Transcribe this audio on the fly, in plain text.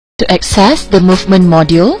To access the movement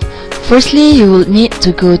module, firstly you will need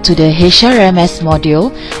to go to the HRMS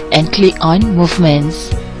module and click on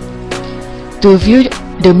Movements. To view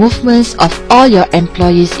the movements of all your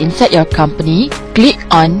employees inside your company, click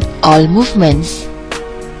on All Movements.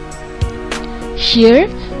 Here,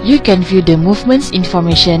 you can view the movements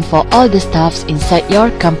information for all the staffs inside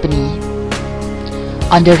your company.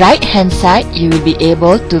 On the right hand side, you will be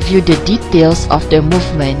able to view the details of the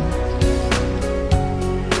movement.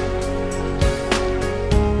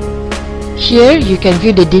 Here, you can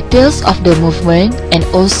view the details of the movement and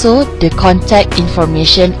also the contact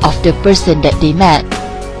information of the person that they met.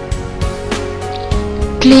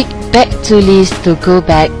 Click Back to List to go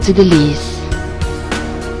back to the list.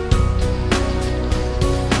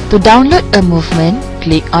 To download a movement,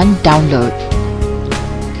 click on Download.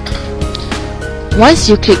 Once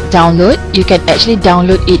you click Download, you can actually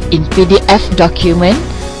download it in PDF document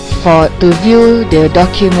to view the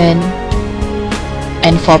document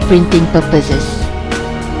and for printing purposes.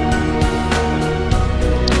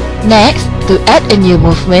 Next, to add a new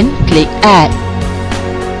movement, click Add.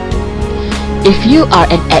 If you are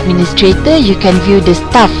an administrator, you can view the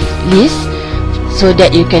staff list so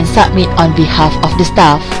that you can submit on behalf of the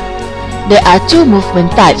staff. There are two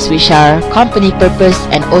movement types, which are company purpose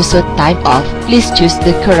and also time off. Please choose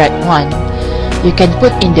the correct one. You can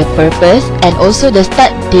put in the purpose and also the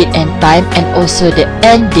start date and time and also the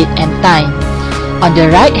end date and time. On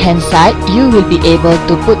the right hand side, you will be able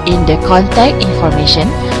to put in the contact information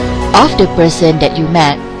of the person that you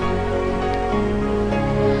met.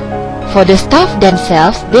 For the staff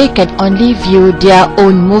themselves, they can only view their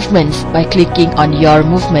own movements by clicking on Your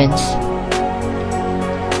Movements.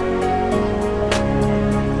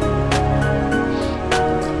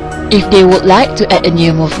 If they would like to add a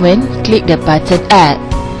new movement, click the button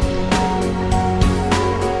Add.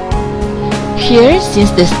 Here,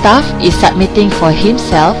 since the staff is submitting for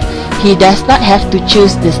himself, he does not have to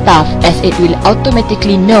choose the staff, as it will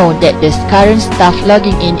automatically know that the current staff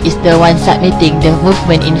logging in is the one submitting the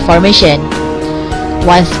movement information.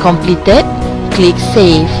 Once completed, click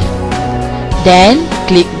Save. Then,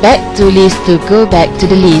 click Back to List to go back to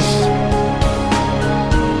the list.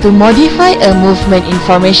 To modify a movement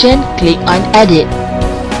information, click on Edit.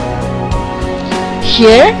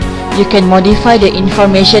 Here, you can modify the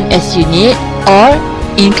information as you need or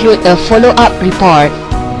include a follow-up report.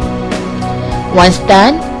 Once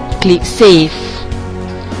done, click Save.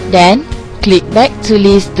 Then, click Back to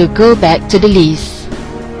List to go back to the list.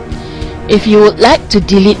 If you would like to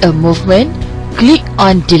delete a movement, click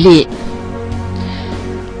on Delete.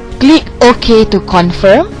 Click OK to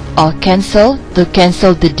confirm or Cancel to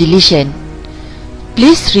cancel the deletion.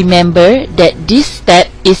 Please remember that this step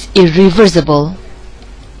is irreversible.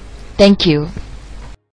 Thank you.